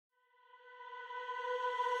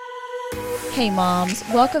Hey moms,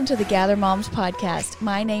 welcome to the Gather Moms podcast.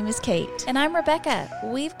 My name is Kate. And I'm Rebecca.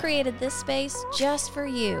 We've created this space just for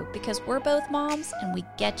you because we're both moms and we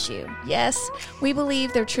get you. Yes, we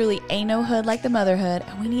believe there truly ain't no hood like the motherhood,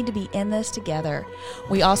 and we need to be in this together.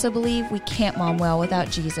 We also believe we can't mom well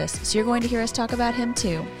without Jesus, so you're going to hear us talk about him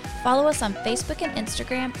too. Follow us on Facebook and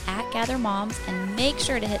Instagram at Gather Moms and make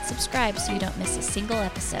sure to hit subscribe so you don't miss a single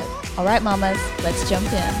episode. All right, mamas, let's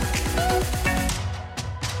jump in.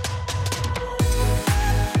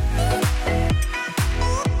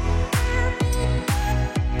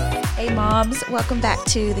 Hey moms, welcome back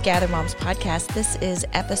to the Gather Moms podcast. This is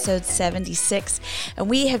episode 76, and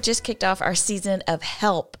we have just kicked off our season of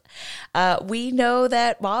help. We know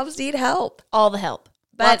that moms need help. All the help.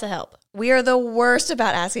 Lots of help. We are the worst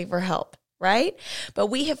about asking for help, right? But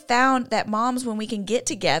we have found that moms, when we can get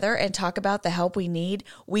together and talk about the help we need,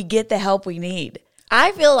 we get the help we need.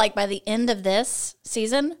 I feel like by the end of this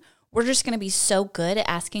season, we're just going to be so good at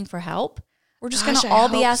asking for help. We're just going to all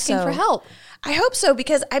be asking for help. I hope so,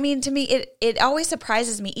 because, I mean, to me, it always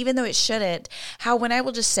surprises me, even though it shouldn't, how when I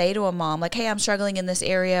will just say to a mom, like, hey, I'm struggling in this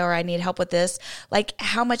area or I need help with this, like,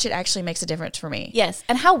 how much it actually makes a difference for me. Yes,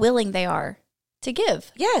 and how willing they are to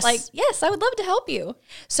give. Yes. Like, yes, I would love to help you.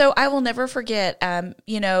 So I will never forget,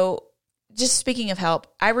 just speaking of help,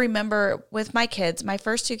 I remember with my kids, my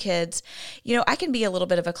first two kids, I can be a little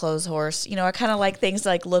bit of a clothes horse. I kind of like things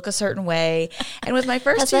like look a certain way. And with my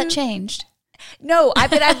first Has that changed? No,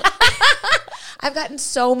 I've gotten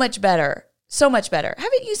so much better. So much better.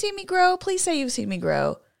 Haven't you seen me grow? Please say you've seen me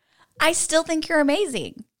grow. I still think you're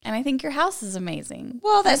amazing. And I think your house is amazing.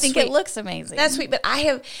 Well, that's I think sweet. it looks amazing. That's sweet, but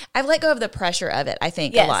I've let go of the pressure of it, I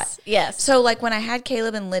think, yes, a lot. Yes. So, like, when I had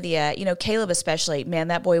Caleb and Lydia, Caleb especially, man,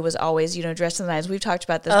 that boy was always, dressed to the nines. We've talked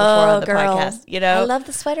about this before on the podcast, I love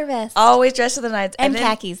the sweater vest. Always dressed to the nines. And then,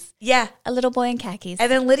 khakis. Yeah. A little boy in khakis.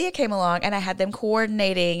 And then Lydia came along, and I had them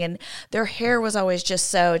coordinating, and their hair was always just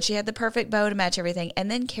so, and she had the perfect bow to match everything. And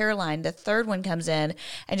then Caroline, the third one, comes in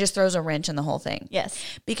and just throws a wrench in the whole thing. Yes.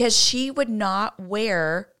 Because she would not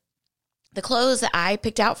wear the clothes that I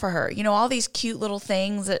picked out for her, all these cute little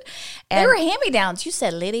things. They were hand-me-downs. You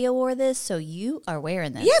said Lydia wore this, so you are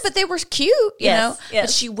wearing this. Yeah, but they were cute, Yes. But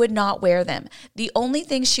she would not wear them. The only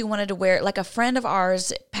thing she wanted to wear, like a friend of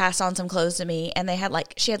ours passed on some clothes to me, and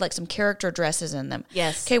she had some character dresses in them.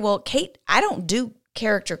 Yes. Okay, well, Kate, I don't do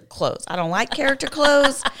character clothes. I don't like character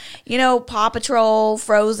clothes. Paw Patrol,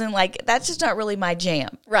 Frozen, that's just not really my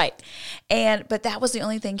jam. Right. But that was the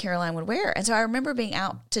only thing Caroline would wear. And so I remember being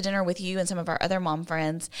out to dinner with you and some of our other mom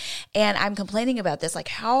friends, and I'm complaining about this,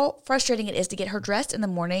 how frustrating it is to get her dressed in the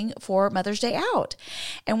morning for Mother's Day out.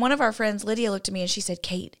 And one of our friends, Lydia, looked at me and she said,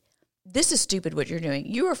 Kate, this is stupid what you're doing.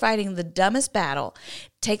 You are fighting the dumbest battle.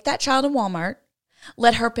 Take that child to Walmart,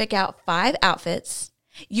 let her pick out 5 outfits.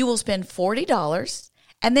 You will spend $40,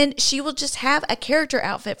 and then she will just have a character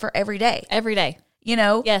outfit for every day. Every day.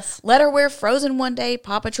 Yes. Let her wear Frozen one day,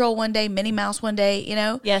 Paw Patrol one day, Minnie Mouse one day,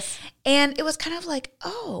 Yes. And it was kind of like,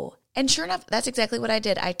 oh. And sure enough, that's exactly what I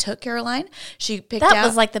did. I took Caroline. She picked out. That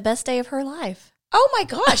was like the best day of her life. Oh my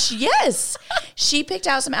gosh, yes. She picked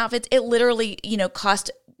out some outfits. It literally,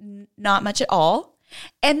 cost not much at all.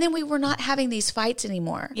 And then we were not having these fights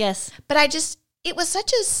anymore. Yes. But it was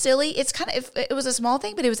such a silly, it was a small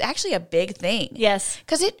thing, but it was actually a big thing. Yes.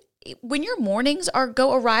 Because when your mornings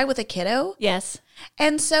go awry with a kiddo. Yes.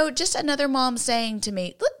 And so just another mom saying to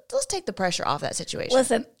me, let's take the pressure off that situation.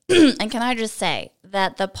 Listen, and can I just say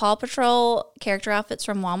that the Paw Patrol character outfits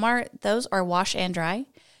from Walmart, those are wash and dry.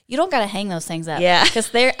 You don't got to hang those things up. Yeah. Because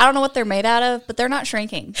I don't know what they're made out of, but they're not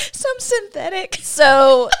shrinking. Some synthetic.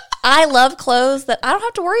 So I love clothes that I don't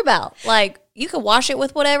have to worry about. You could wash it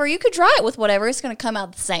with whatever. You could dry it with whatever. It's going to come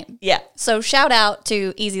out the same. Yeah. So shout out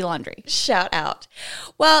to Easy Laundry. Shout out.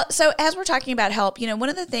 Well, so as we're talking about help, one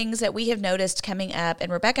of the things that we have noticed coming up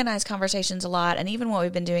in Rebecca and I's conversations a lot, and even what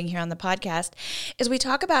we've been doing here on the podcast, is we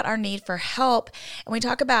talk about our need for help. And we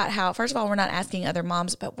talk about how, first of all, we're not asking other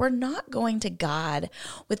moms, but we're not going to God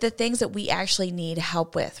with the things that we actually need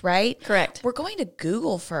help with, right? Correct. We're going to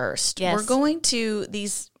Google first. Yes. We're going to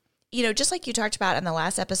these, just like you talked about in the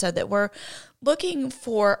last episode, that we're looking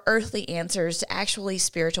for earthly answers to actually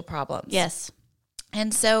spiritual problems. Yes.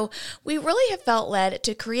 And so we really have felt led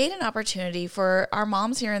to create an opportunity for our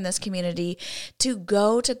moms here in this community to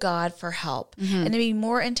go to God for help and to be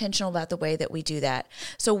more intentional about the way that we do that.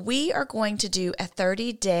 So we are going to do a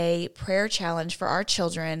 30-day prayer challenge for our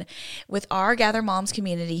children with our Gather Moms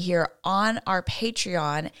community here on our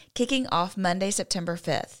Patreon, kicking off Monday, September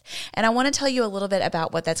 5th. And I want to tell you a little bit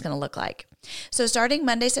about what that's going to look like. So starting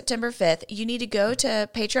Monday, September 5th, you need to go to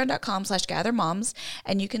patreon.com/gathermoms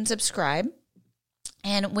and you can subscribe.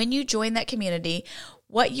 And when you join that community,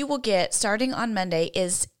 what you will get starting on Monday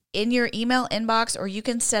is in your email inbox, or you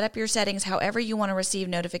can set up your settings however you want to receive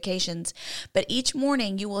notifications. But each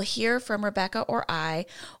morning you will hear from Rebecca or I.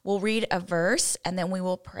 We'll read a verse and then we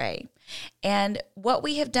will pray. And what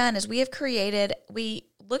we have done is we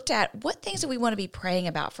looked at what things do we want to be praying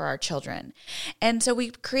about for our children. And so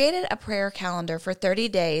we created a prayer calendar for 30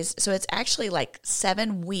 days. So it's actually like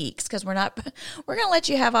 7 weeks, because we're going to let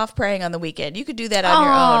you have off praying on the weekend. You could do that on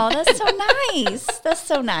your own. Oh, that's so nice. That's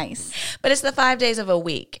so nice. But it's the 5 days of a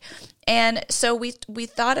week. And so we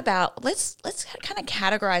thought about, let's kind of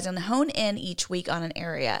categorize and hone in each week on an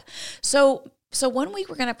area. So 1 week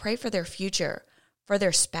we're going to pray for their future, for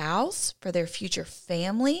their spouse, for their future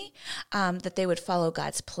family, that they would follow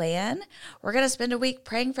God's plan. We're going to spend a week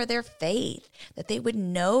praying for their faith, that they would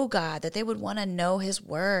know God, that they would want to know His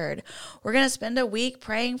Word. We're going to spend a week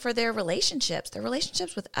praying for their relationships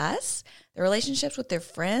with us, their relationships with their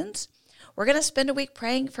friends. We're going to spend a week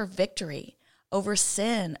praying for victory over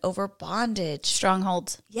sin, over bondage.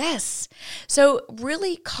 Strongholds. Yes. So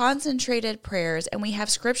really concentrated prayers, and we have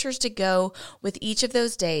scriptures to go with each of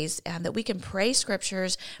those days, that we can pray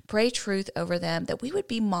scriptures, pray truth over them, that we would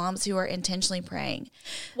be moms who are intentionally praying.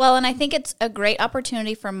 Well, and I think it's a great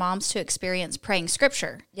opportunity for moms to experience praying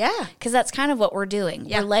scripture. Yeah. Because that's kind of what we're doing.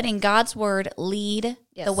 Yeah. We're letting God's word lead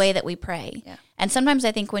the way that we pray. Yeah. And sometimes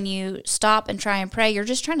I think when you stop and try and pray, you're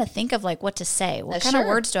just trying to think of like what to say. What kind of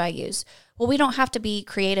words do I use? Well, we don't have to be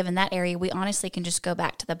creative in that area. We honestly can just go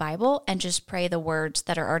back to the Bible and just pray the words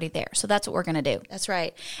that are already there. So that's what we're going to do. That's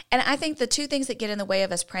right. And I think the two things that get in the way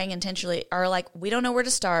of us praying intentionally are like, we don't know where to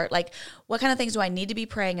start. Like, what kind of things do I need to be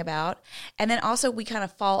praying about? And then also we kind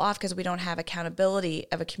of fall off because we don't have accountability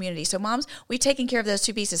of a community. So moms, we've taken care of those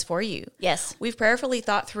two pieces for you. Yes. We've prayerfully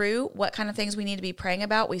thought through what kind of things we need to be praying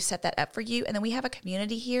about. We've set that up for you. And then we have a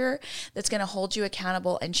community here that's going to hold you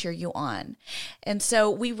accountable and cheer you on. And so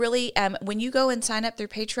we really, when you go and sign up through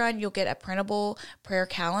Patreon, you'll get a printable prayer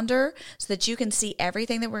calendar so that you can see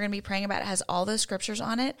everything that we're going to be praying about. It has all those scriptures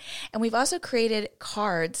on it. And we've also created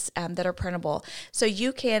cards that are printable. So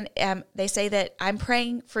you can, they say that I'm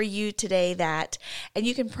praying for you today that, and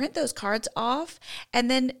you can print those cards off and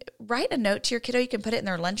then write a note to your kiddo. You can put it in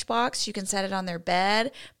their lunchbox. You can set it on their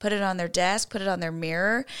bed, put it on their desk, put it on their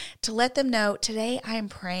mirror to let them know, today I am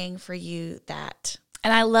praying for you that.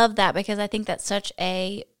 And I love that because I think that's such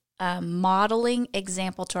a modeling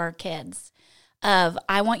example to our kids of,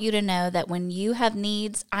 I want you to know that when you have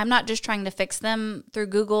needs, I'm not just trying to fix them through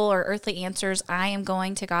Google or earthly answers. I am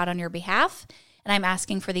going to God on your behalf, and I'm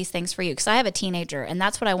asking for these things for you. Because I have a teenager, and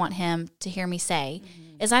that's what I want him to hear me say,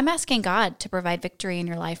 is I'm asking God to provide victory in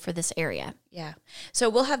your life for this area. Yeah. So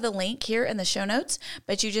we'll have the link here in the show notes,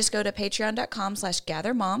 but you just go to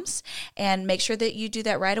patreon.com/gathermoms and make sure that you do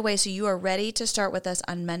that right away so you are ready to start with us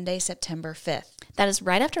on Monday, September 5th. That is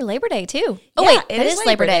right after Labor Day, too. Oh, Yeah, wait, it it is is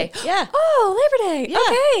Labor Day. Yeah. Oh, Labor Day. Yeah.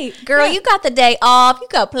 Okay. Girl, Yeah. you got the day off. You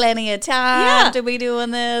got plenty of time Yeah. to be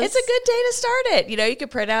doing this. It's a good day to start it. You know, you can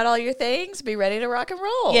print out all your things, be ready to rock and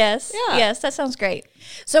roll. Yes. Yeah. Yes, that sounds great.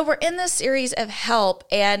 So we're in this series of help,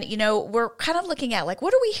 and, you know, we're kind of looking at, like,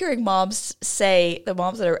 what are we hearing moms say, the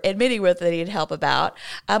moms that are admitting what they need help about,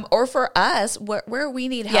 or for us, where we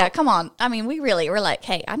need help. Yeah, come on. I mean, we're like,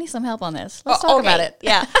 hey, I need some help on this. Let's talk Okay. about it.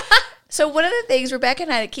 Yeah. So one of the things, Rebecca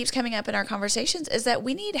and I, that keeps coming up in our conversations is that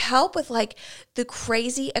we need help with, like, the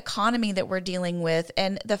crazy economy that we're dealing with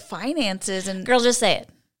and the finances and Girl, just say it.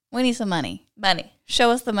 We need some money. money. Show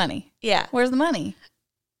us the money. Yeah. Where's the money?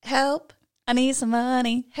 Help. I need some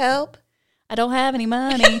money. Help. I don't have any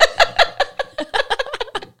money.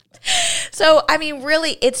 So, I mean,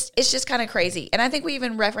 really, it's just kind of crazy. And I think we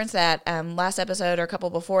even referenced that last episode or a couple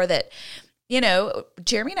before that, you know,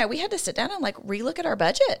 Jeremy and I, we had to sit down and, like, relook at our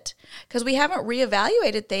budget because we haven't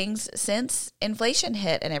reevaluated things since inflation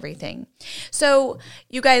hit and everything. So,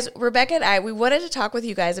 you guys, Rebecca and I, we wanted to talk with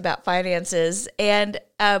you guys about finances. And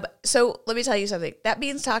so let me tell you something. That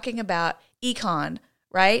means talking about econ,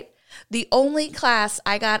 right? The only class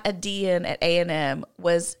I got a D in at A&M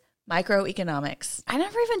was microeconomics. I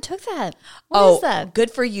never even took that. What is that? Good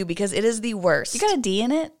for you because it is the worst. You got a D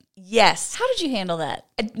in it? Yes. How did you handle that?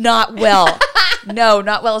 Not well. No,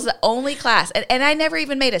 not well. It's the only class. And I never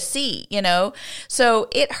even made a C, you know? So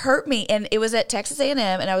it hurt me. And it was at Texas A&M,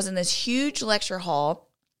 and I was in this huge lecture hall.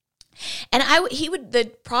 And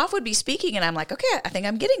the prof would be speaking, and I'm like, okay, I think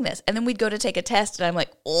I'm getting this. And then we'd go to take a test, and I'm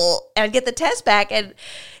like, oh, and I'd get the test back, and,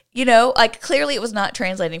 you know, like, clearly it was not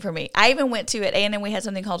translating for me. I even went to, at A&M, we had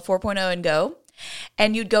something called 4.0 and Go,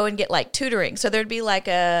 and you'd go and get, like, tutoring. So there'd be, like,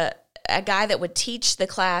 a guy that would teach the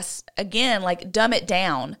class, again, like, dumb it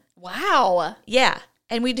down. Wow. Yeah.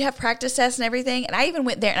 and we'd have practice tests and everything. And I even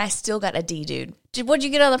went there and I still got a D, dude. What'd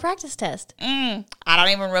you get on the practice test? I don't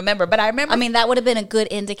even remember, but I remember. I mean, that would have been a good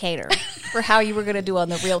indicator for how you were going to do on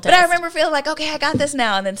the real test. But I remember feeling like, okay, I got this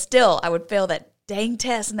now. And then still, I would fail that dang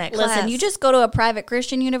test in that class. Listen, you just go to a private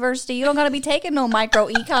Christian university. You don't got to be taking no micro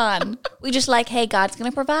econ. We just like, hey, God's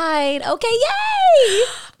going to provide. Okay, yay!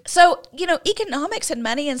 So, economics and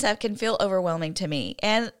money and stuff can feel overwhelming to me.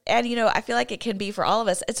 And I feel like it can be for all of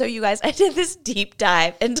us. And so, you guys, I did this deep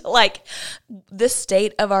dive into like the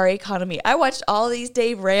state of our economy. I watched all these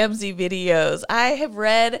Dave Ramsey videos. I have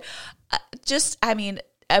read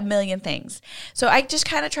a million things. So I just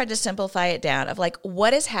kind of tried to simplify it down of like,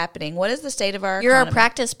 what is happening? What is the state of our economy? You're our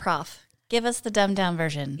practice prof. Give us the dumbed down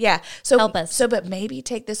version. Yeah. So help us. But maybe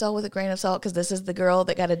take this all with a grain of salt because this is the girl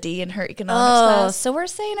that got a D in her economics class. So we're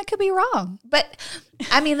saying it could be wrong. But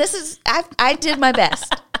I mean, I did my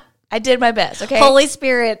best. I did my best. Okay. Holy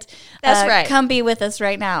Spirit. That's right. Come be with us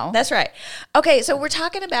right now. That's right. Okay. So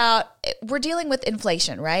we're dealing with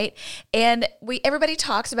inflation, right? And everybody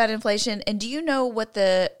talks about inflation. And do you know what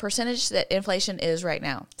the percentage that inflation is right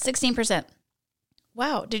now? 16%.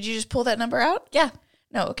 Wow. Did you just pull that number out? Yeah.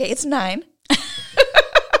 No. Okay. It's 9.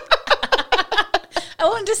 I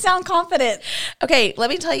wanted to sound confident. Okay, let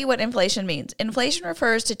me tell you what inflation means. Inflation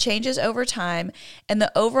refers to changes over time and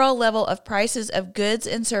the overall level of prices of goods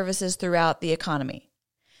and services throughout the economy.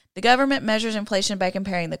 The government measures inflation by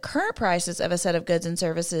comparing the current prices of a set of goods and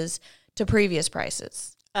services to previous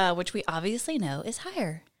prices. Which we obviously know is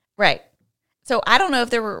higher. Right. So I don't know if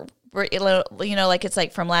there were like it's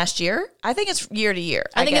like from last year. I think it's year to year.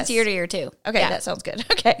 I think it's year to year too. Okay, yeah. That sounds good.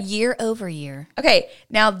 Okay. Year over year. Okay,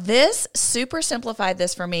 now this super simplified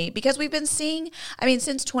this for me because we've been seeing,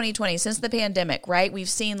 since 2020, since the pandemic, right? We've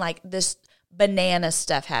seen like this banana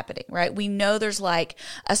stuff happening, right? We know there's like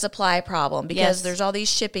a supply problem because there's all these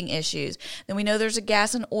shipping issues. Then we know there's a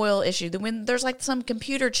gas and oil issue. Then when there's like some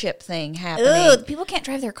computer chip thing happening. Ugh, people can't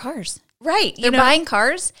drive their cars. Right. They're buying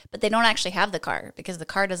cars, but they don't actually have the car because the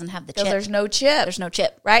car doesn't have the chip. There's no chip. There's no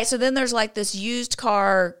chip. Right? So then there's like this used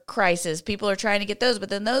car crisis. People are trying to get those, but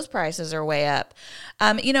then those prices are way up.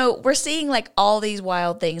 We're seeing like all these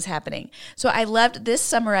wild things happening. So I loved this,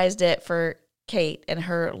 summarized it for Kate and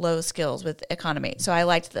her low skills with economy. So I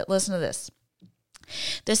liked that. Listen to this.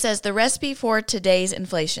 This says the recipe for today's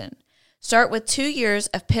inflation. Start with 2 years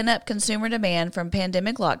of pent-up consumer demand from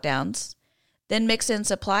pandemic lockdowns. Then mix in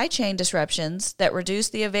supply chain disruptions that reduce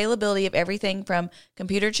the availability of everything from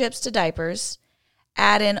computer chips to diapers.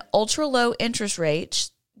 Add in ultra-low interest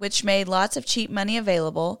rates, which made lots of cheap money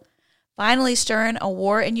available. Finally, stir in a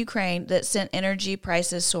war in Ukraine that sent energy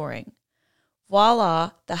prices soaring.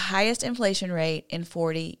 Voila, the highest inflation rate in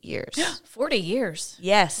 40 years. 40 years?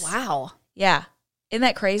 Yes. Wow. Yeah. Isn't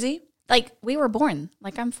that crazy? Like, we were born.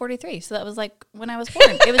 Like, I'm 43, so that was like when I was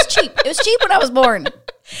born. It was cheap. It was cheap when I was born.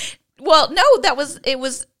 Well, no,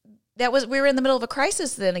 we were in the middle of a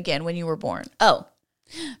crisis then again when you were born. Oh,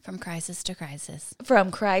 from crisis to crisis. From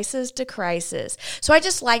crisis to crisis. So I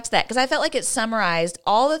just liked that because I felt like it summarized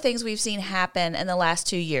all the things we've seen happen in the last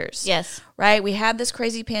 2 years. Yes. Right? We had this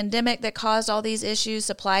crazy pandemic that caused all these issues,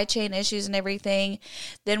 supply chain issues and everything.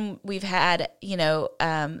 Then we've had,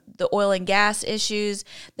 the oil and gas issues.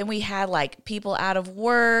 Then we had like people out of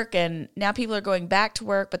work and now people are going back to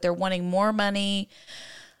work, but they're wanting more money.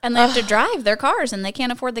 And they have to drive their cars, and they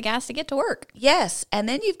can't afford the gas to get to work. Yes. And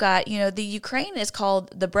then you've got, the Ukraine is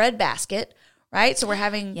called the breadbasket, right? So we're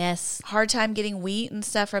having hard time getting wheat and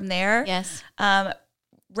stuff from there. Yes.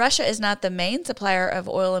 Russia is not the main supplier of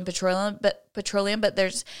oil and petroleum, but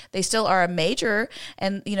they still are a major,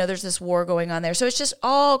 and, there's this war going on there. So it's just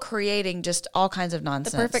all creating just all kinds of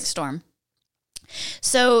nonsense. The perfect storm.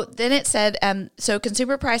 So then it said, so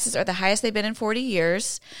consumer prices are the highest they've been in 40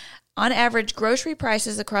 years. On average, grocery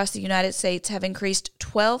prices across the United States have increased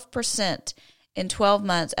 12% in 12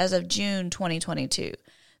 months as of June 2022,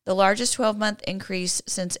 the largest 12-month increase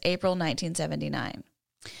since April 1979.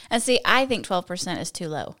 And see, I think 12% is too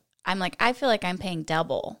low. I feel like I'm paying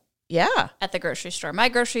double. Yeah. At the grocery store. My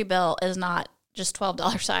grocery bill is not just $12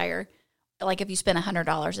 higher. Like if you spend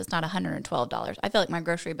 $100, it's not $112. I feel like my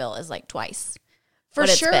grocery bill is like twice. For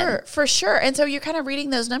sure. And so you're kind of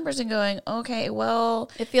reading those numbers and going, okay, well.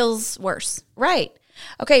 It feels worse. Right.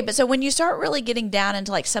 Okay, but so when you start really getting down into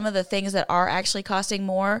like some of the things that are actually costing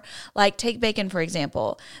more, like take bacon, for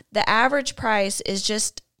example. The average price is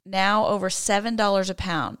just now over $7 a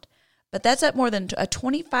pound. But that's up more than a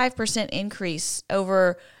 25% increase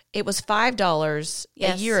over, it was $5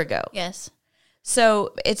 a year ago. Yes.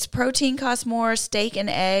 So its protein costs more. Steak and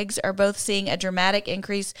eggs are both seeing a dramatic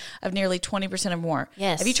increase of nearly 20% or more.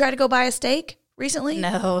 Yes. Have you tried to go buy a steak recently?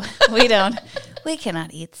 No, we don't. We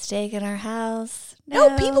cannot eat steak in our house. No,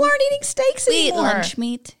 people aren't eating steaks We eat anymore. lunch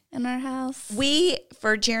meat in our house.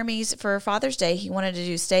 For Jeremy's, for Father's Day, he wanted to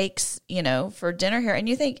do steaks, for dinner here. And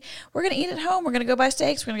you think, we're going to eat at home. We're going to go buy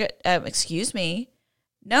steaks. We're going to get, excuse me.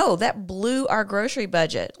 No, that blew our grocery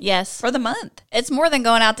budget. Yes. For the month. It's more than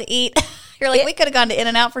going out to eat. You're like, we could have gone to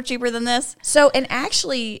In-N-Out for cheaper than this. So, and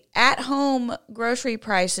actually, at-home grocery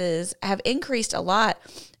prices have increased a lot,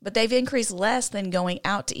 but they've increased less than going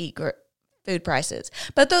out to eat food prices.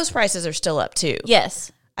 But those prices are still up, too.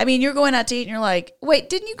 Yes. I mean, you're going out to eat and you're like, wait,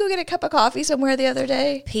 didn't you go get a cup of coffee somewhere the other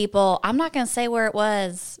day? People, I'm not going to say where it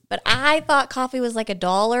was, but I thought coffee was like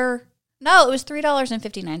 $1. No, it was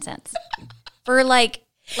 $3.59 for like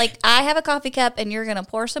I have a coffee cup and you're going to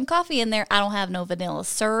pour some coffee in there. I don't have no vanilla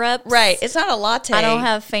syrup. Right. It's not a latte. I don't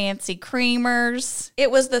have fancy creamers. It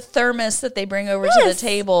was the thermos that they bring over to the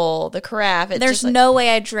table, the carafe. There's no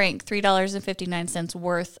way I drank $3.59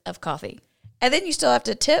 worth of coffee. And then you still have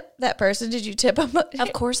to tip that person. Did you tip them?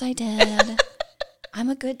 Of course I did. I'm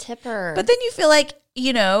a good tipper. But then you feel like,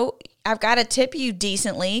 I've got to tip you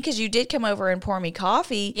decently because you did come over and pour me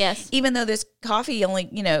coffee. Yes. Even though this coffee only,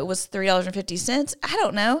 it was $3.50. I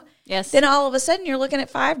don't know. Yes. Then all of a sudden you're looking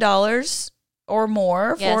at $5 or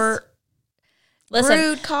more for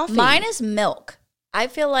brewed coffee. Mine is milk. I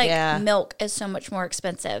feel like Yeah. milk is so much more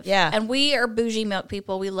expensive. Yeah. And we are bougie milk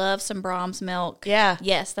people. We love some Brahms milk. Yeah.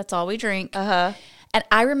 Yes, that's all we drink. Uh-huh. And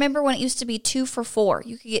I remember when it used to be 2 for $4.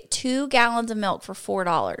 You could get 2 gallons of milk for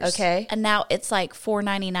 $4. Okay. And now it's like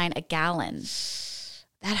 $4.99 a gallon.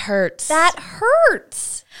 That hurts. That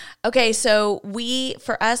hurts. Okay, so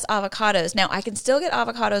for us, avocados. Now, I can still get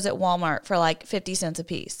avocados at Walmart for like 50 cents a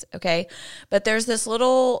piece, okay? But there's this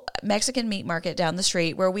little Mexican meat market down the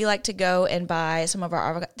street where we like to go and buy some of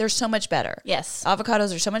our avocados. They're so much better. Yes.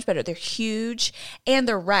 Avocados are so much better. They're huge and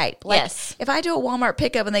they're ripe. Like, Yes. if I do a Walmart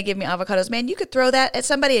pickup and they give me avocados, man, you could throw that at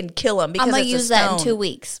somebody and kill them because I'm going it's to a use that in stone. 2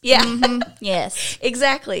 weeks. Yeah. Mhm. Yes.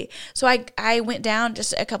 Exactly. So I went down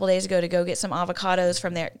just a couple days ago to go get some avocados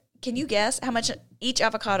from there. Can you guess how much each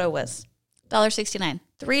avocado was? $1.69.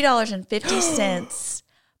 $3.50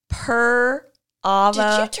 per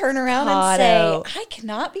avocado. Did you turn around and say, I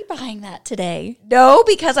cannot be buying that today? No,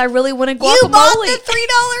 because I really wanted guacamole. You bought the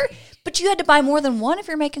 $3? But you had to buy more than one if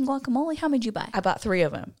you're making guacamole. How many did you buy? I bought 3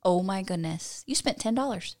 of them. Oh, my goodness. You spent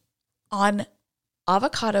 $10. On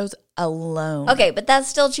avocados alone. Okay, but that's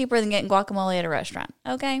still cheaper than getting guacamole at a restaurant.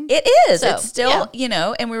 Okay? It is. So, it's still,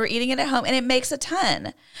 and we were eating it at home, and it makes a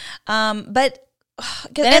ton. But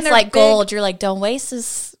then it's like gold. You're like, don't waste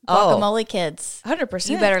this guacamole, kids. 100%.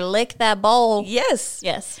 You better lick that bowl. Yes.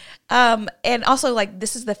 Yes. And also, like,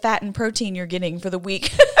 this is the fat and protein you're getting for the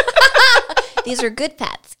week. These are good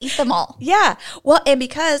fats. Eat them all. Yeah. Well, and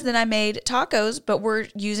because then I made tacos, but we're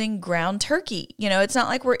using ground turkey. It's not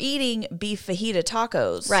like we're eating beef fajita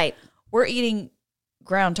tacos. Right. We're eating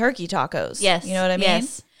ground turkey tacos. Yes. You know what I mean?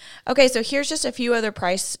 Yes. Okay, so here's just a few other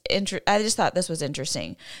price. I just thought this was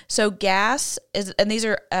interesting. So gas is, and these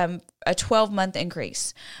are a 12-month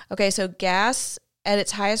increase. Okay, so gas at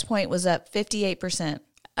its highest point was up 58%.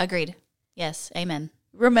 Agreed. Yes. Amen.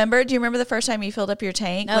 Do you remember the first time you filled up your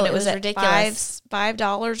tank? No, when it was at ridiculous.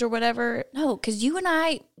 $5 or whatever? No, because you and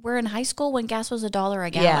I were in high school when gas was $1 a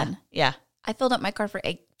gallon. Yeah. I filled up my car for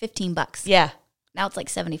 $15. Yeah. Now it's like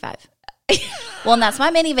 75. Well, and that's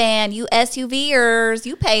my minivan. You SUVers,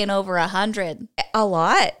 you paying over 100. A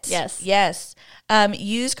lot. Yes. Yes.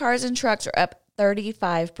 Used cars and trucks are up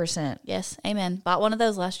 35%. Yes, amen. Bought one of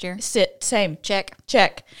those last year. Same. Check.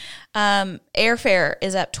 Airfare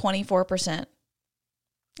is up 24%.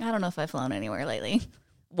 I don't know if I've flown anywhere lately.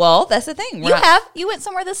 Well, that's the thing. You have? You went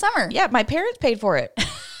somewhere this summer. Yeah, my parents paid for it.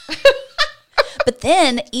 But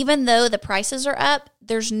then, even though the prices are up,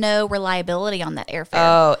 there's no reliability on that airfare.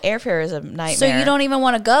 Oh, airfare is a nightmare. So you don't even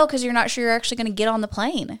want to go because you're not sure you're actually going to get on the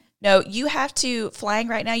plane. No, you have to, flying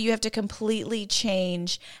right now, you have to completely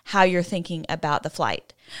change how you're thinking about the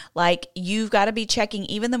flight. Like, you've got to be checking,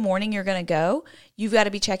 even the morning you're going to go, you've got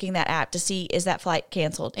to be checking that app to see, is that flight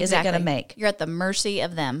canceled? Exactly. Is it going to make? You're at the mercy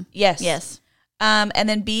of them. Yes. Yes. And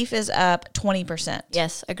then beef is up 20%.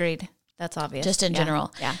 Yes, agreed. That's obvious. Just in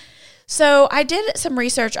general. Yeah. So I did some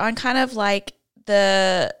research on kind of like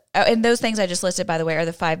and those things I just listed, by the way, are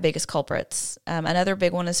the 5 biggest culprits. Another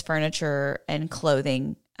big one is furniture and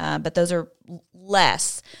clothing, but those are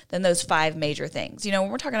less than those 5 major things. When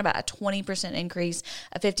we're talking about a 20% increase,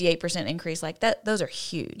 a 58% increase, like that, those are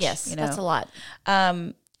huge. Yes, that's a lot.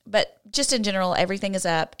 But just in general, everything is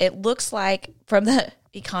up. It looks like from the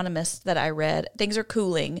economists that I read, things are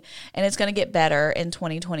cooling and it's going to get better in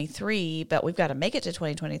 2023, but we've got to make it to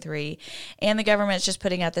 2023. And the government's just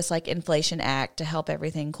putting out this like inflation act to help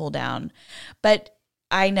everything cool down. But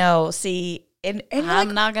I know, see, and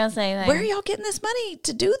I'm not going to say anything. Where are y'all getting this money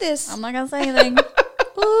to do this? I'm not going to say anything.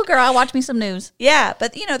 Ooh, girl, watch me some news. Yeah,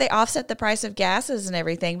 but you know, they offset the price of gases and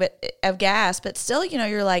everything, but still, you know,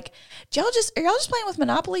 you're like, are y'all just playing with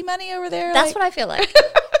Monopoly money over there? That's what I feel like.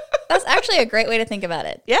 That's actually a great way to think about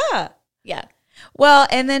it. Yeah. Yeah. Well,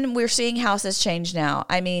 and then we're seeing houses change now.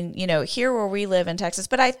 I mean, you know, here where we live in Texas,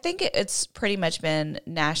 but I think it's pretty much been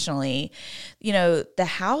nationally, you know, the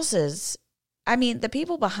houses, I mean, the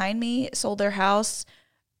people behind me sold their house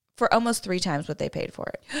for almost 3 times what they paid for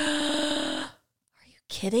it. Are you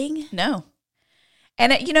kidding? No.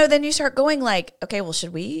 And, you know, then you start going like, okay, well,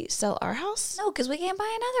 should we sell our house? No, because we can't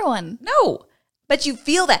buy another one. No. But you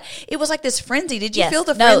feel that. It was like this frenzy. Did you feel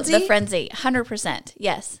the frenzy? No, the frenzy. 100%.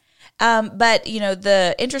 Yes. But, you know,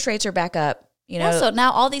 the interest rates are back up. You know, so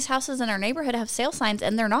now all these houses in our neighborhood have sale signs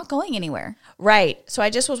and they're not going anywhere. Right. So I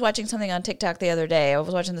just was watching something on TikTok the other day. I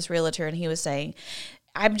was watching this realtor and he was saying,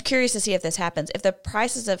 I'm curious to see if this happens. If the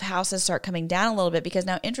prices of houses start coming down a little bit, because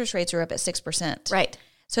now interest rates are up at 6%. Right.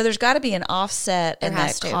 So there's got to be an offset in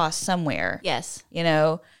that cost somewhere. Yes. You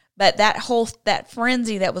know, but that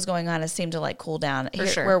frenzy that was going on has seemed to like cool down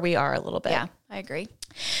here, where we are a little bit. Yeah, I agree.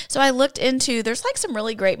 So I looked into, there's like some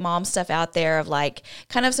really great mom stuff out there of like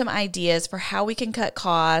kind of some ideas for how we can cut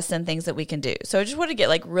costs and things that we can do. So I just want to get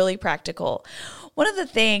like really practical. One of the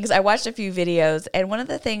things, I watched a few videos, and one of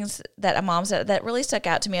the things that a mom said that really stuck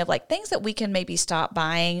out to me of like things that we can maybe stop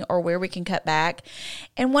buying or where we can cut back.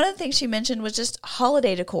 And one of the things she mentioned was just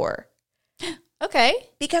holiday decor. Okay.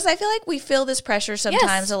 Because I feel like we feel this pressure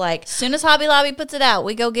sometimes to like, as soon as Hobby Lobby puts it out,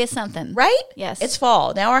 we go get something. Right? Yes. It's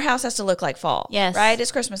fall. Now our house has to look like fall. Yes. Right?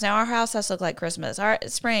 It's Christmas. Now our house has to look like Christmas.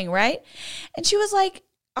 It's spring, right? And she was like,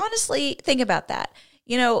 honestly, think about that.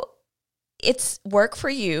 You know, it's work for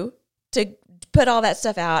you to put all that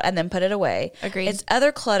stuff out and then put it away. Agreed. It's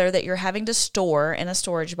other clutter that you're having to store in a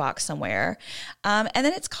storage box somewhere. And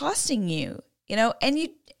then it's costing you, you know, and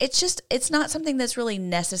it's not something that's really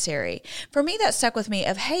necessary. For me, that stuck with me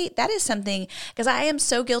of, hey, that is something, because I am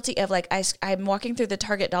so guilty of like, I'm walking through the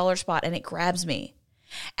Target dollar spot and it grabs me.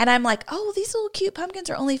 And I'm like, oh, these little cute pumpkins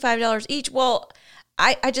are only $5 each. Well,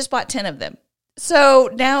 I just bought 10 of them. So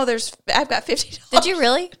now I've got $50. Did you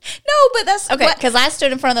really? No, but that's okay. Because I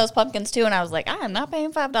stood in front of those pumpkins too, and I was like, I am not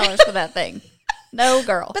paying $5 for that thing. No,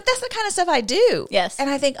 girl. But that's the kind of stuff I do. Yes. And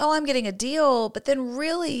I think, oh, I'm getting a deal, but then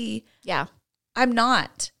really, yeah, I'm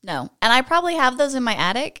not. No. And I probably have those in my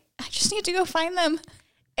attic. I just need to go find them.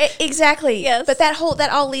 Exactly. Yes. But that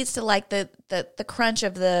all leads to like the crunch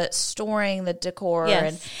of the storing the decor.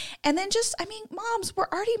 Yes. And then just, I mean, moms, we're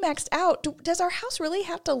already maxed out. Does our house really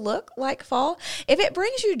have to look like fall? If it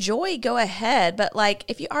brings you joy, go ahead. But like,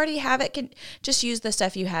 if you already have it, can just use the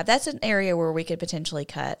stuff you have. That's an area where we could potentially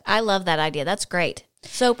cut. I love that idea. That's great.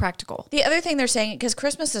 So practical. The other thing they're saying, because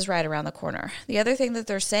Christmas is right around the corner, the other thing that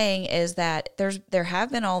they're saying is that there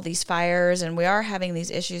have been all these fires and we are having these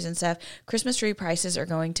issues and stuff. Christmas tree prices are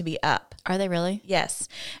going to be up. Are they really? Yes.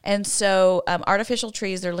 And so artificial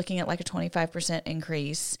trees, they're looking at like a 25%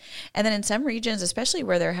 increase. And then in some regions, especially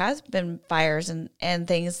where there has been fires and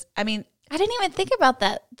things, I mean. I didn't even think about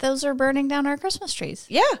that. Those are burning down our Christmas trees.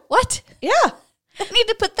 Yeah. What? Yeah. I need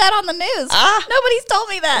to put that on the news. Nobody's told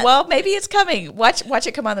me that. Well, maybe it's coming. Watch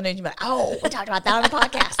it come on the news. You'll be like, oh, we talked about that on the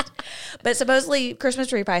podcast. But supposedly Christmas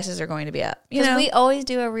tree prices are going to be up. Because we always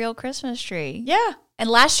do a real Christmas tree. Yeah. And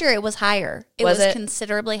last year it was higher. It was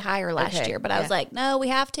considerably higher last Okay. year. But I was like, no, we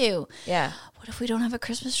have to. Yeah. What if we don't have a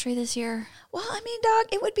Christmas tree this year? Well, I mean, dog,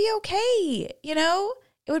 it would be okay. You know?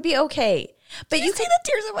 It would be okay. But you see the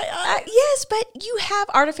tears in my eyes. Yes, but you have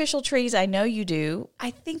artificial trees. I know you do.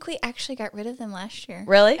 I think we actually got rid of them last year.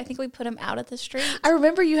 Really? I think we put them out at the street. I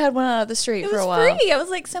remember you had one out of the street for a while. It was free. I was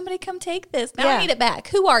like, somebody come take this. Now Yeah. I need it back.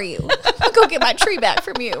 Who are you? I'll go get my tree back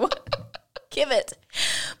from you. Give it.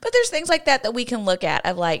 But there's things like that we can look at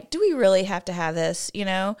of like, do we really have to have this? You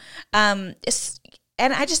know? And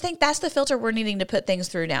I just think that's the filter we're needing to put things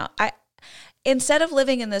through now. Instead of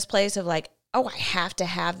living in this place of like, oh, I have to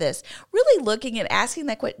have this, really looking at asking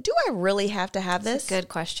like, what do I really have to have this? Good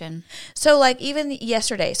question. So like even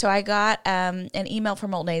yesterday, so I got an email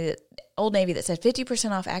from Old Navy that said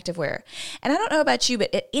 50% off activewear. And I don't know about you,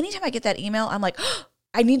 but anytime I get that email, I'm like, oh,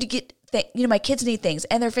 I need to get, my kids need things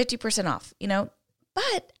and they're 50% off, you know?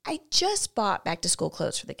 But I just bought back to school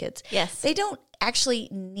clothes for the kids. Yes. They don't actually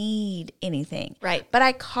need anything. Right. But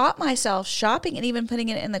I caught myself shopping and even putting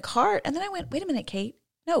it in the cart. And then I went, wait a minute, Kate.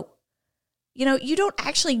 No. you don't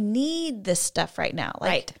actually need this stuff right now.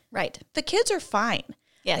 Like, Right. the kids are fine.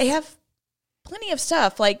 Yes. They have plenty of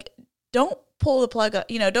stuff. Like, don't pull the plug up,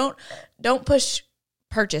 don't push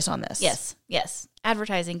purchase on this. Yes.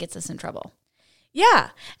 Advertising gets us in trouble. Yeah.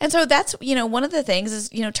 And so that's, one of the things is,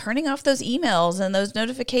 turning off those emails and those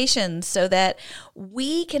notifications so that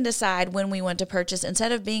we can decide when we want to purchase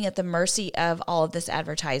instead of being at the mercy of all of this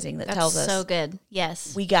advertising that tells us. So good.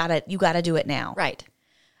 Yes. You got to do it now. Right.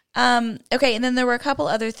 Okay. And then there were a couple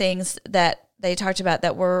other things that they talked about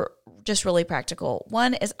that were just really practical.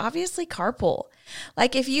 One is obviously carpool.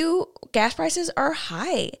 Like gas prices are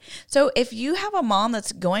high. So if you have a mom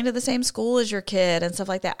that's going to the same school as your kid and stuff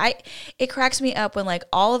like that, it cracks me up when like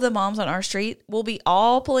all of the moms on our street will be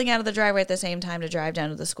all pulling out of the driveway at the same time to drive down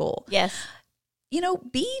to the school. Yes.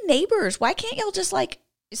 Be neighbors. Why can't y'all just like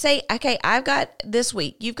say, okay, I've got this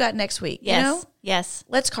week, you've got next week, Yes.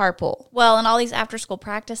 Let's carpool. Well, and all these after school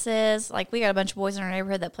practices, like we got a bunch of boys in our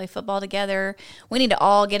neighborhood that play football together. We need to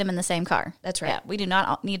all get them in the same car. That's right. Yeah, we do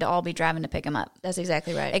not need to all be driving to pick them up. That's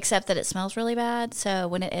exactly right. Except that it smells really bad. So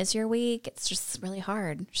when it is your week, it's just really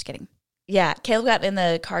hard. Just kidding. Yeah. Caleb got in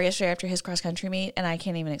the car yesterday after his cross country meet, and I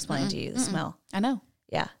can't even explain to you the smell. I know.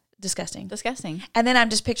 Yeah. Disgusting. And then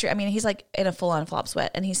I'm just picturing, he's like in a full-on flop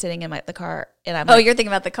sweat, and he's sitting in the car, and I'm you're thinking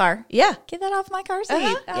about the car. Yeah. Get that off my car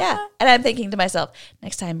seat. Yeah. And I'm thinking to myself,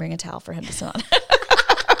 next time bring a towel for him to sit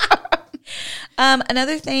on.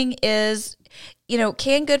 Another thing is,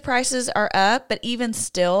 canned good prices are up, but even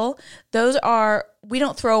still, we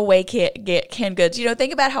don't throw away canned goods.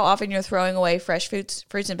 Think about how often you're throwing away fresh fruits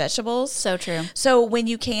and vegetables. So true. So when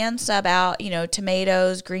you can sub out,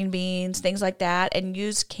 tomatoes, green beans, things like that, and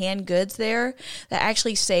use canned goods there, that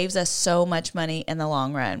actually saves us so much money in the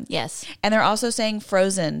long run. Yes. And they're also saying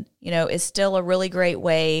frozen, is still a really great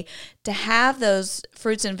way to have those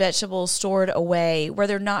fruits and vegetables stored away where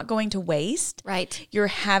they're not going to waste. Right. You're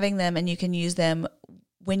having them and you can use them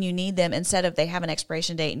when you need them instead of they have an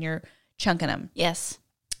expiration date and you're chunking them. Yes.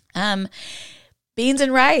 Beans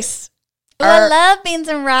and rice. I love beans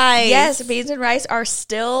and rice. Yes, beans and rice are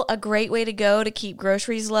still a great way to go to keep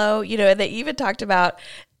groceries low. And they even talked about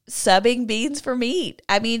subbing beans for meat.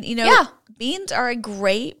 Beans are a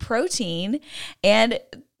great protein, and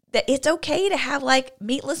that it's okay to have like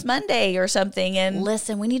meatless Monday or something. And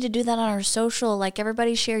listen, we need to do that on our social. Like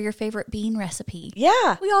everybody share your favorite bean recipe.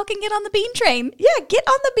 Yeah. We all can get on the bean train. Yeah, get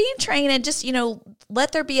on the bean train and just,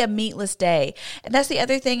 let there be a meatless day. And that's the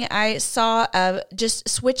other thing I saw of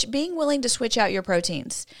just being willing to switch out your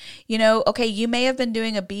proteins. Okay, you may have been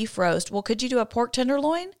doing a beef roast. Well, could you do a pork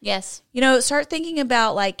tenderloin? Yes. Start thinking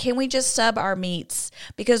about like, can we just sub our meats?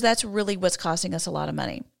 Because that's really what's costing us a lot of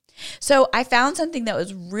money. So I found something that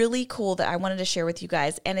was really cool that I wanted to share with you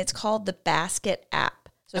guys, and it's called the Basket app.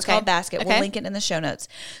 So it's called Basket. We'll link it in the show notes.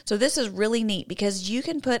 So this is really neat because you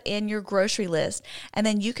can put in your grocery list, and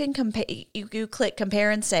then you can you click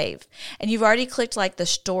compare and save. And you've already clicked like the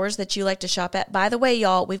stores that you like to shop at. By the way,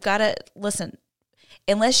 y'all, we've got to listen.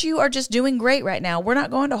 Unless you are just doing great right now, we're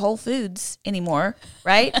not going to Whole Foods anymore,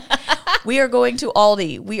 right? We are going to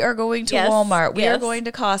Aldi. We are going to Walmart. We are going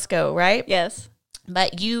to Costco, right? Yes.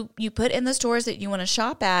 But you put in the stores that you want to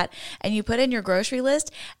shop at, and you put in your grocery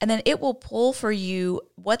list, and then it will pull for you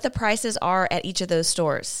what the prices are at each of those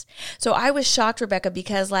stores. So I was shocked, Rebecca,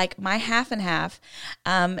 because like my half and half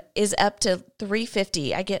is up to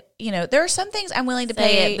 $3.50. I get, there are some things I'm willing to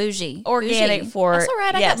pay bougie organic for. That's all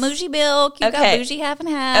right. Yes. I got bougie milk. You got bougie half and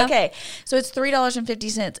half. Okay. So it's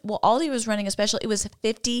 $3.50. Well, Aldi was running a special. It was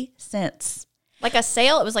 50 cents. Like a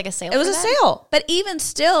sale? It was like a sale. It was a sale. But even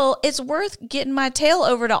still, it's worth getting my tail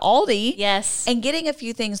over to Aldi. Yes. And getting a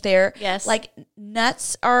few things there. Yes. Like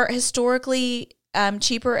nuts are historically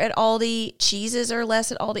cheaper at Aldi. Cheeses are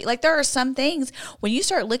less at Aldi. Like there are some things when you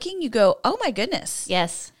start looking, you go, oh my goodness.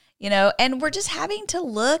 Yes. And we're just having to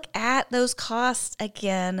look at those costs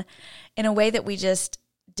again in a way that we just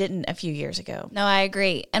didn't a few years ago. No, I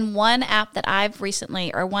agree. And one thing that I've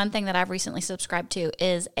recently subscribed to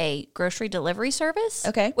is a grocery delivery service.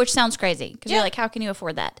 Okay. Which sounds crazy because you're like, how can you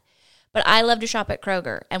afford that? But I love to shop at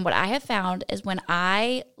Kroger. And what I have found is when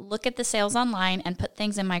I look at the sales online and put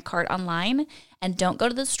things in my cart online and don't go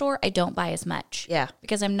to the store, I don't buy as much. Yeah.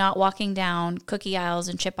 Because I'm not walking down cookie aisles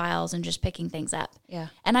and chip aisles and just picking things up. Yeah.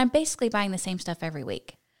 And I'm basically buying the same stuff every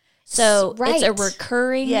week. So it's a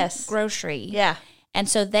recurring grocery. Yeah. And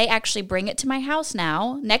so they actually bring it to my house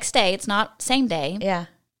now. Next day, it's not same day. Yeah.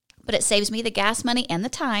 But it saves me the gas money and the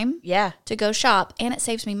time to go shop. And it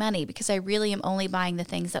saves me money because I really am only buying the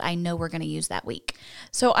things that I know we're going to use that week.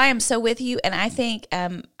 So I am so with you. And I think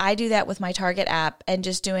I do that with my Target app and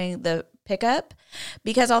just doing the pickup,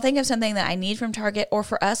 because I'll think of something that I need from Target, or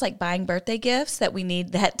for us, like buying birthday gifts that we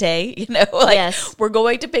need that day, like Yes. we're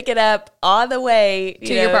going to pick it up on the way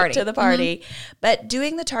To your party. to the party. But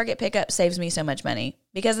doing the Target pickup saves me so much money,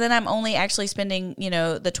 because then I'm only actually spending,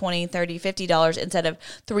 the $20, $30, $50 instead of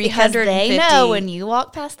 $350. Because they know when you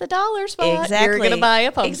walk past the dollar spot, you're going to buy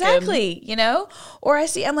a pumpkin. Exactly. Or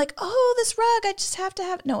I'm like, oh, this rug, I just have to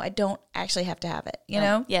have. No, I don't actually have to have it,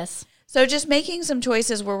 know? Yes. So just making some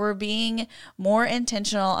choices where we're being more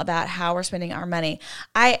intentional about how we're spending our money.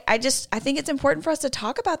 I think it's important for us to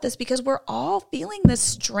talk about this, because we're all feeling this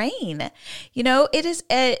strain. It is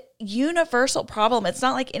a universal problem. It's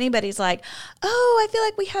not like anybody's like, oh, I feel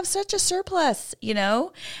like we have such a surplus.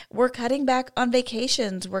 We're cutting back on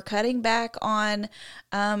vacations. We're cutting back on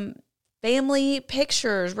family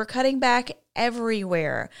pictures. We're cutting back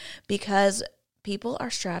everywhere because people are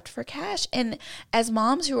strapped for cash. And as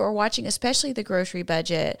moms who are watching, especially the grocery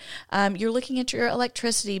budget, you're looking at your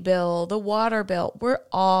electricity bill, the water bill. We're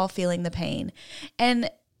all feeling the pain. And,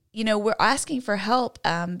 we're asking for help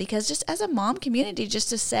because just as a mom community, just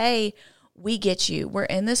to say, we get you. We're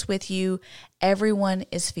in this with you. Everyone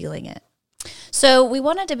is feeling it. So we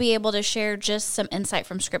wanted to be able to share just some insight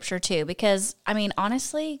from Scripture too, because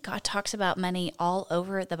honestly, God talks about money all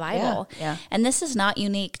over the Bible. Yeah. And this is not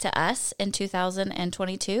unique to us in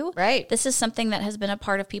 2022. Right. This is something that has been a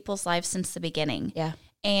part of people's lives since the beginning. Yeah.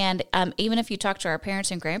 And even if you talk to our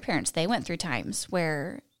parents and grandparents, they went through times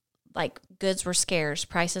where goods were scarce,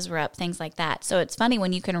 prices were up, things like that. So it's funny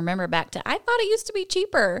when you can remember back to, I thought it used to be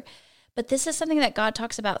cheaper. But this is something that God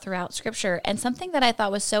talks about throughout Scripture. And something that I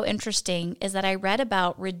thought was so interesting is that I read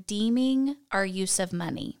about redeeming our use of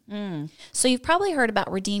money. So you've probably heard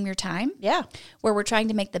about redeem your time. Yeah. Where we're trying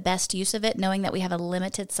to make the best use of it, knowing that we have a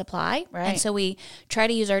limited supply. Right. And so we try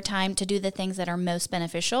to use our time to do the things that are most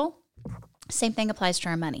beneficial. Same thing applies to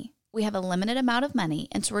our money. We have a limited amount of money,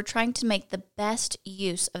 and so we're trying to make the best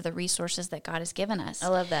use of the resources that God has given us. I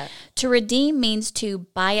love that. To redeem means to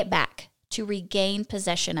buy it back, to regain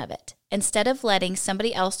possession of it. Instead of letting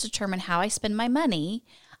somebody else determine how I spend my money,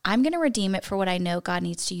 I'm going to redeem it for what I know God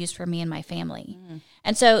needs to use for me and my family.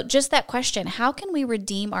 And so just that question, how can we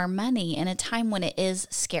redeem our money in a time when it is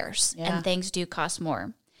scarce and things do cost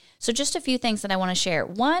more? So just a few things that I want to share.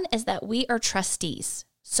 One is that we are trustees.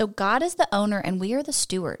 So God is the owner and we are the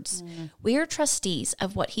stewards. We are trustees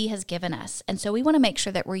of what he has given us. And so we want to make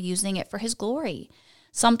sure that we're using it for his glory.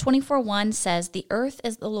 Psalm 24:1 says, the earth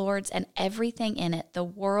is the Lord's and everything in it, the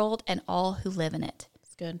world and all who live in it.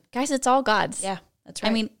 It's good. Guys, it's all God's. Yeah, that's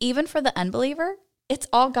right. Even for the unbeliever, it's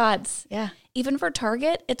all God's. Yeah. Even for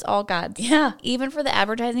Target, it's all God's. Yeah. Even for the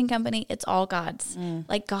advertising company, it's all God's.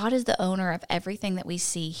 God is the owner of everything that we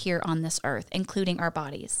see here on this earth, including our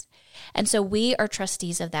bodies. And so we are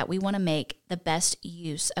trustees of that. We want to make the best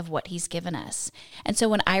use of what he's given us. And so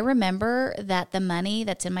when I remember that the money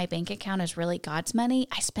that's in my bank account is really God's money,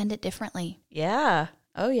 I spend it differently. Yeah.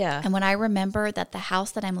 Oh, yeah. And when I remember that the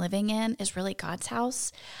house that I'm living in is really God's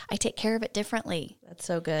house, I take care of it differently. That's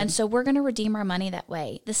so good. And so we're going to redeem our money that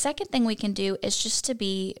way. The second thing we can do is just to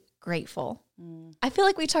be grateful. I feel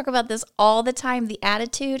like we talk about this all the time, the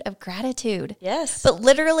attitude of gratitude. Yes. But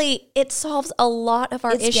literally, it solves a lot of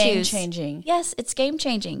our issues. It's game-changing. Yes, it's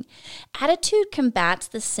game-changing. Attitude combats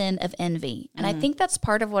the sin of envy. And I think that's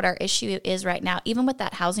part of what our issue is right now. Even with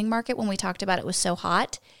that housing market, when we talked about it was so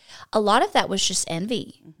hot, a lot of that was just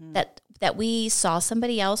envy. That we saw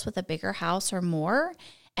somebody else with a bigger house or more,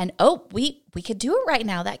 and we could do it right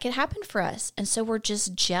now. That could happen for us. And so we're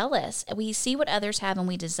just jealous. We see what others have and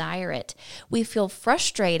we desire it. We feel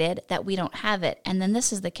frustrated that we don't have it. And then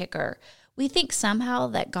this is the kicker. We think somehow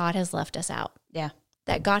that God has left us out. Yeah.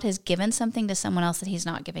 That God has given something to someone else that he's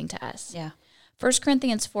not giving to us. Yeah. 1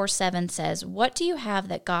 Corinthians 4:7 says, what do you have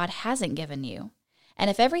that God hasn't given you? And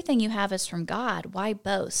if everything you have is from God, why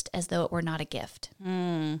boast as though it were not a gift?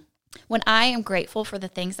 When I am grateful for the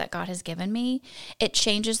things that God has given me, it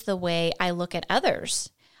changes the way I look at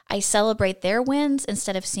others. I celebrate their wins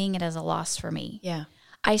instead of seeing it as a loss for me. Yeah.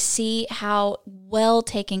 I see how well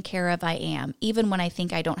taken care of I am. Even when I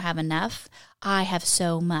think I don't have enough, I have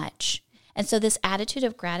so much. And so this attitude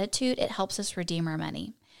of gratitude, it helps us redeem our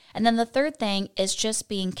money. And then the third thing is just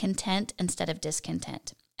being content instead of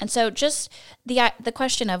discontent. And so just the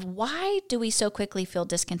question of why do we so quickly feel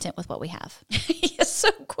discontent with what we have? Yes, so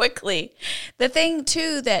quickly. The thing,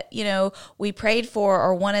 too, that, we prayed for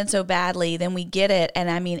or wanted so badly, then we get it.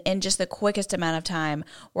 And in just the quickest amount of time,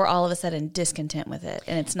 we're all of a sudden discontent with it.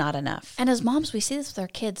 And it's not enough. And as moms, we see this with our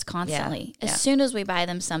kids constantly. As soon as we buy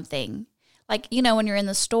them something, Like, you know, when you're in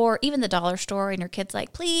the store, even the dollar store, and your kid's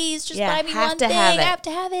like, please just buy me one thing. I have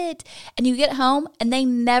to have it. And you get home and they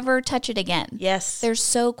never touch it again. Yes. They're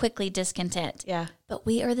so quickly discontent. Yeah. But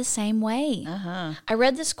we are the same way. I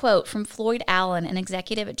read this quote from Floyd Allen, an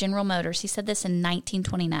executive at General Motors. He said this in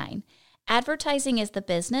 1929. Advertising is the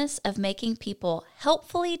business of making people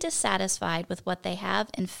helpfully dissatisfied with what they have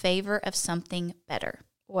in favor of something better.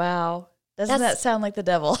 Wow. Doesn't that sound like the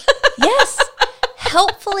devil? Yes.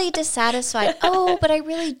 Helpfully dissatisfied. Oh, but I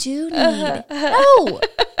really do need. No.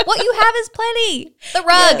 What you have is plenty. The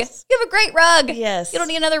rug. Yes. You have a great rug. Yes. You don't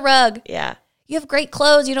need another rug. Yeah. You have great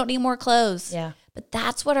clothes. You don't need more clothes. Yeah. But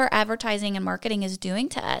that's what our advertising and marketing is doing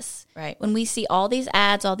to us. Right. When we see all these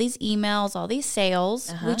ads, all these emails, all these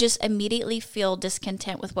sales, we just immediately feel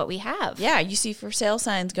discontent with what we have. Yeah. You see for sale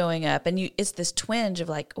signs going up and it's this twinge of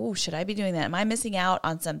like, oh, should I be doing that? Am I missing out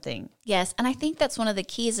on something? Yes. And I think that's one of the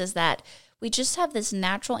keys is that we just have this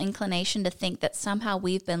natural inclination to think that somehow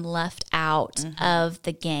we've been left out of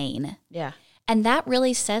the gain. Yeah. And that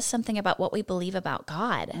really says something about what we believe about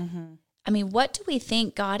God. I mean, what do we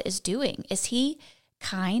think God is doing? Is he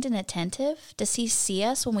kind and attentive? Does he see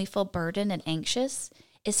us when we feel burdened and anxious?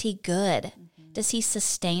 Is he good? Does he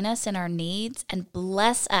sustain us in our needs and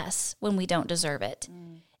bless us when we don't deserve it?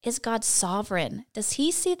 Is God sovereign? Does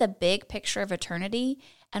he see the big picture of eternity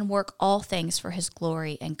and work all things for his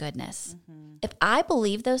glory and goodness? If I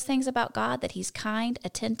believe those things about God, that he's kind,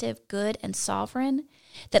 attentive, good, and sovereign,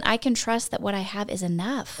 then I can trust that what I have is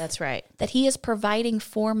enough. That's right. That he is providing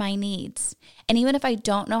for my needs. And even if I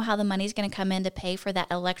don't know how the money's going to come in to pay for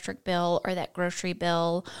that electric bill or that grocery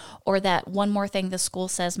bill or that one more thing the school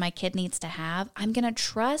says my kid needs to have, I'm going to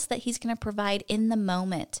trust that he's going to provide in the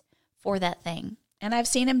moment for that thing. And I've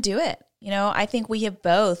seen him do it. You know, I think we have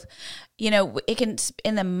both. You know, it can,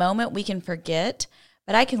 in the moment we can forget,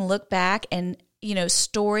 but I can look back and, you know,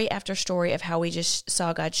 story after story of how we just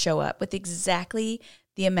saw God show up with exactly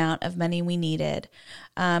the amount of money we needed.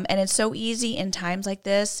 And it's so easy in times like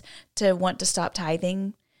this to want to stop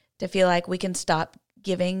tithing, to feel like we can stop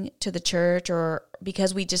giving to the church, or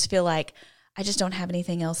because we just feel like I just don't have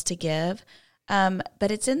anything else to give.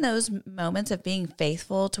 But it's in those moments of being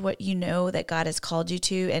faithful to what you know that God has called you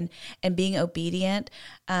to and being obedient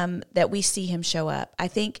that we see him show up. I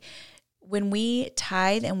think when we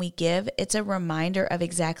tithe and we give, it's a reminder of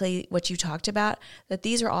exactly what you talked about, that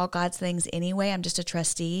these are all God's things anyway. I'm just a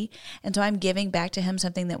trustee. And so I'm giving back to him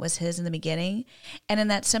something that was his in the beginning. And in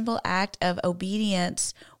that simple act of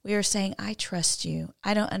obedience, we are saying, I trust you.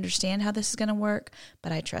 I don't understand how this is going to work,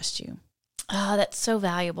 but I trust you. Oh, that's so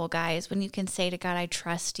valuable, guys, when you can say to God, I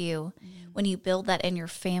trust you. When you build that in your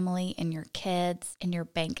family, in your kids, in your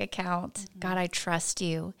bank account, God, I trust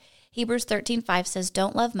you. Hebrews 13:5 says,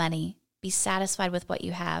 don't love money. Be satisfied with what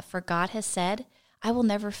you have, for God has said, I will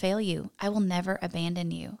never fail you. I will never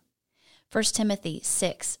abandon you. 1 Timothy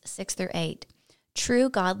 6:6-8.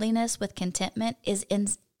 True godliness with contentment is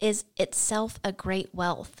itself a great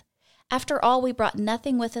wealth. After all, we brought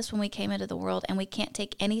nothing with us when we came into the world, and we can't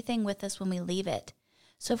take anything with us when we leave it.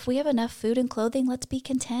 So if we have enough food and clothing, let's be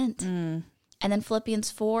content. And then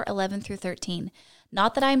Philippians 4:11-13.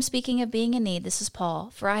 Not that I am speaking of being in need, this is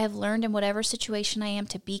Paul, for I have learned in whatever situation I am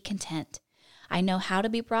to be content. I know how to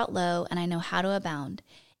be brought low, and I know how to abound.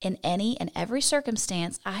 In any and every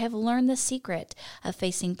circumstance, I have learned the secret of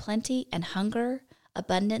facing plenty and hunger,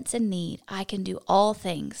 abundance and need. I can do all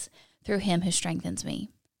things through him who strengthens me.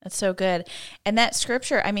 That's so good. And that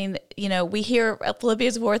scripture, I mean, you know, we hear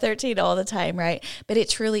Philippians 4:13 all the time, right? But it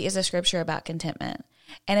truly is a scripture about contentment.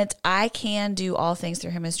 And it's, I can do all things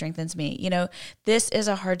through him who strengthens me. You know, this is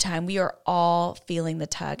a hard time. We are all feeling the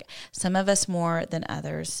tug, some of us more than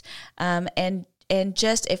others. And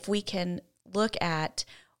just if we can look at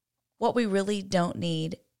what we really don't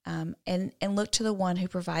need, and look to the one who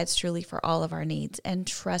provides truly for all of our needs and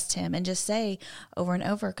trust him and just say over and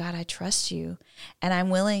over, God, I trust you. And I'm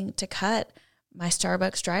willing to cut my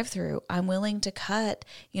Starbucks drive-through. I'm willing to cut,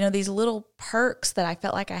 you know, these little perks that I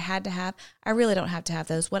felt like I had to have. I really don't have to have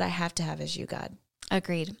those. What I have to have is you, God.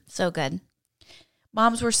 Agreed. So good.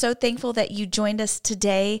 Moms, we're so thankful that you joined us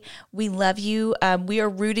today. We love you. We are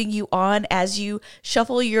rooting you on as you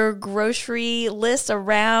shuffle your grocery list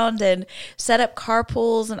around and set up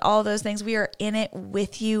carpools and all those things. We are in it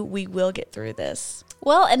with you. We will get through this.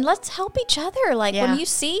 Well, and let's help each other. Like when you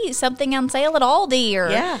see something on sale at Aldi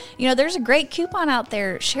or, you know, there's a great coupon out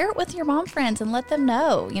there, share it with your mom friends and let them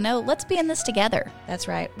know, you know, let's be in this together. That's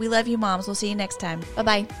right. We love you, moms. We'll see you next time.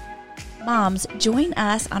 Bye-bye. Moms, join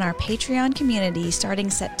us on our Patreon community starting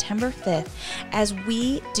September 5th as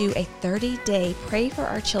we do a 30-day Pray for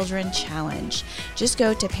Our Children challenge. Just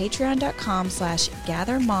go to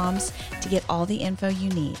patreon.com/gathermoms to get all the info you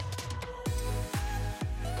need.